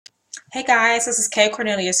Hey guys, this is Kay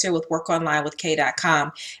Cornelius here with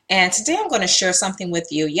workonlinewithkay.com, and today I'm going to share something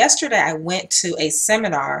with you. Yesterday I went to a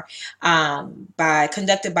seminar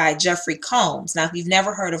conducted by Jeffrey Combs. Now, if you've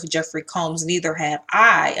never heard of Jeffrey Combs, neither have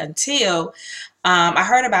I until I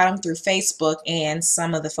heard about him through Facebook and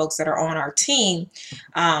some of the folks that are on our team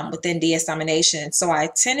within DS Domination. So I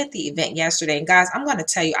attended the event yesterday, and guys, I'm going to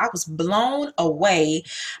tell you, I was blown away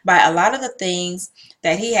by a lot of the things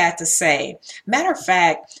that he had to say. Matter of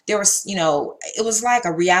fact, there was, it was like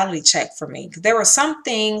a reality check for me. There were some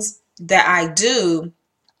things that I do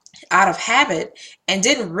out of habit and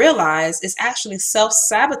didn't realize it's actually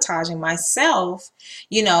self-sabotaging myself,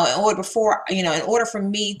 in order for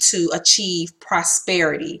me to achieve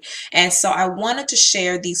prosperity. And so I wanted to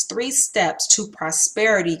share these 3 steps to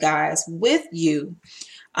prosperity, guys, with you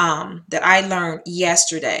that I learned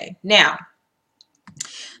yesterday. Now,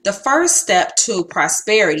 the first step to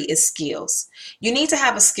prosperity is skills. You need to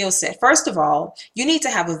have a skill set. First of all, you need to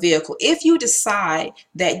have a vehicle. If you decide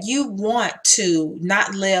that you want to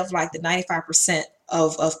not live like the 95%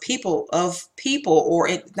 of people or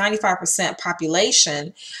 95%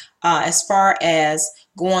 population, as far as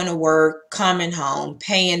going to work, coming home,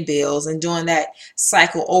 paying bills, and doing that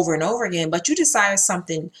cycle over and over again, but you desire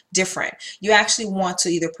something different. You actually want to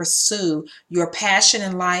either pursue your passion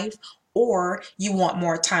in life, or you want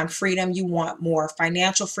more time freedom, you want more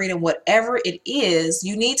financial freedom, whatever it is,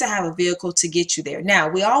 you need to have a vehicle to get you there. Now,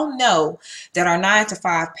 we all know that our 9 to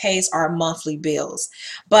 5 pays our monthly bills,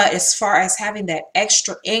 but as far as having that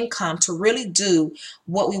extra income to really do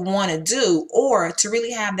what we want to do, or to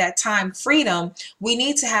really have that time freedom, we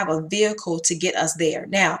need to have a vehicle to get us there.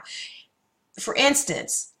 Now, for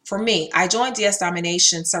instance, for me, I joined DS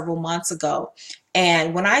Domination several months ago.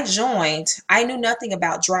 And when I joined, I knew nothing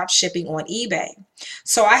about drop shipping on eBay.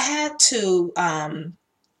 So I had to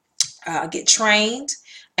get trained,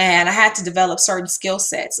 and I had to develop certain skill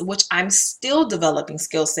sets, which I'm still developing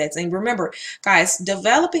skill sets. And remember, guys,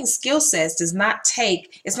 developing skill sets it's not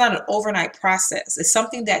an overnight process. It's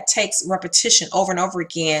something that takes repetition over and over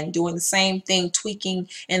again, doing the same thing, tweaking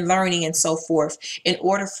and learning and so forth, in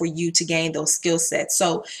order for you to gain those skill sets.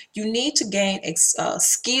 So you need to gain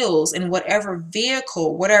skills in whatever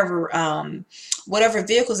vehicle, whatever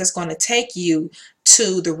vehicles that's going to take you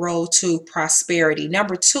to the road to prosperity.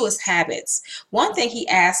 Number 2 is habits. One thing he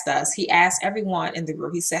asked everyone in the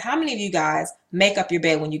group, he said, how many of you guys make up your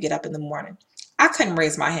bed when you get up in the morning? I couldn't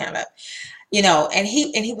raise my hand up. And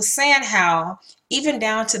he was saying how even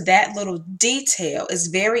down to that little detail is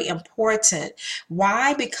very important.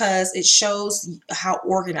 Why? Because it shows how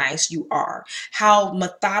organized you are, how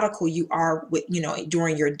methodical you are with,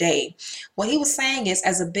 during your day. What he was saying is,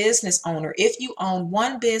 as a business owner, if you own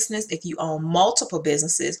one business, if you own multiple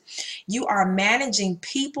businesses, you are managing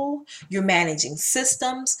people, you're managing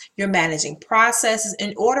systems, you're managing processes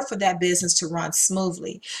in order for that business to run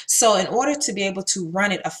smoothly. So in order to be able to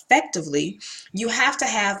run it effectively, you have to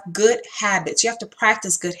have good habits. You have to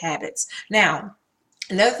practice good habits. Now,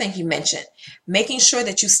 another thing he mentioned, making sure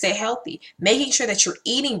that you stay healthy, making sure that you're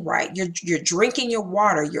eating right, you're drinking your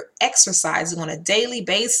water, you're exercising on a daily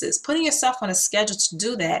basis, putting yourself on a schedule to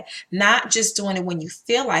do that, not just doing it when you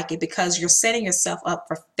feel like it, because you're setting yourself up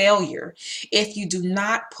for failure if you do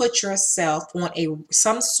not put yourself on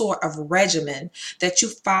some sort of regimen that you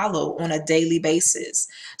follow on a daily basis.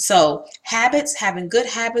 So habits, having good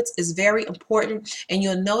habits is very important, and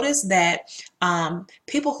you'll notice that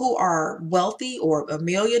people who are wealthy or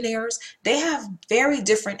millionaires, they have very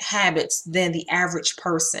different habits than the average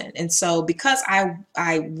person. And so because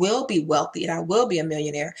I will be wealthy and I will be a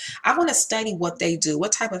millionaire, I want to study what they do.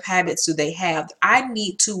 What type of habits do they have that I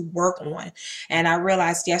need to work on? And I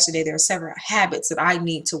realized yesterday there are several habits that I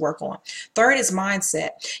need to work on. Third is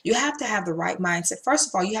mindset. You have to have the right mindset. First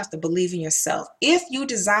of all, you have to believe in yourself. If you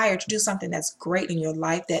desire to do something that's great in your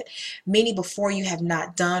life that many before you have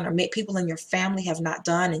not done, or people in your family have not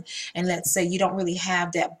done, and let's say you don't really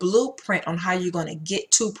have that blueprint on how you're going to get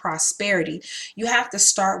to prosperity, you have to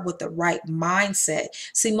start with the right mindset.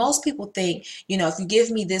 See, most people think, if you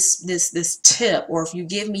give me this tip, or if you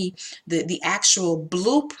give me the actual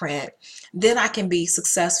blueprint, then I can be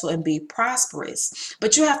successful and be prosperous.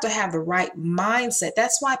 But you have to have the right mindset.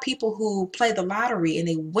 That's why people who play the lottery and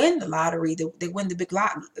they win the lottery, they win the big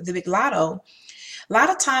lotto, a lot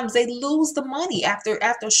of times they lose the money after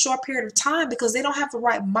a short period of time because they don't have the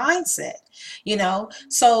right mindset.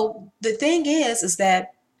 So the thing is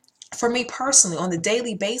that for me personally, on the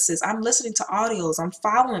daily basis, I'm listening to audios, I'm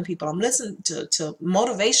following people, I'm listening to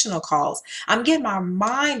motivational calls. I'm getting my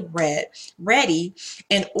mind ready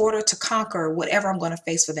in order to conquer whatever I'm going to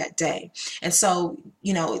face for that day. And so,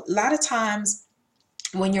 a lot of times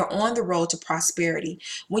when you're on the road to prosperity,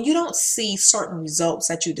 when you don't see certain results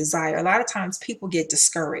that you desire, a lot of times people get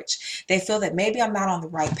discouraged. They feel that maybe I'm not on the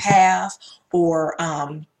right path, or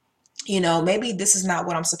maybe this is not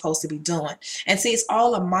what I'm supposed to be doing. And see, it's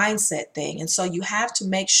all a mindset thing. And so you have to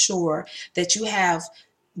make sure that you have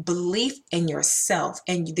belief in yourself,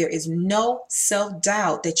 and there is no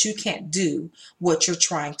self-doubt that you can't do what you're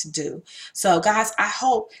trying to do. So guys, I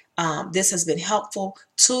hope this has been helpful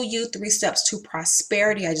to you. 3 steps to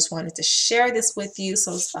prosperity. I just wanted to share this with you,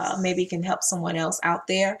 so maybe it can help someone else out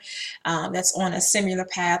there that's on a similar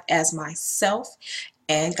path as myself.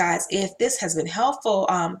 And guys, if this has been helpful,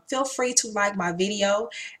 feel free to like my video,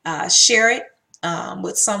 share it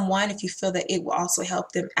with someone if you feel that it will also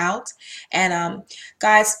help them out. And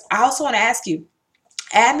guys, I also want to ask you,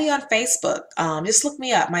 add me on Facebook. Just look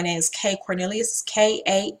me up. My name is Kay Cornelius. It's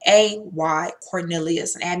Kaay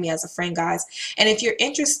Cornelius, and add me as a friend, guys. And if you're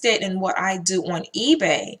interested in what I do on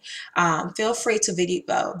eBay, feel free to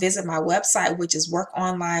visit my website, which is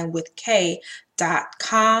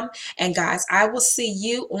workonlinewithkay.com. And guys, I will see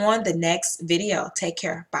you on the next video. Take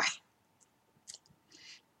care. Bye.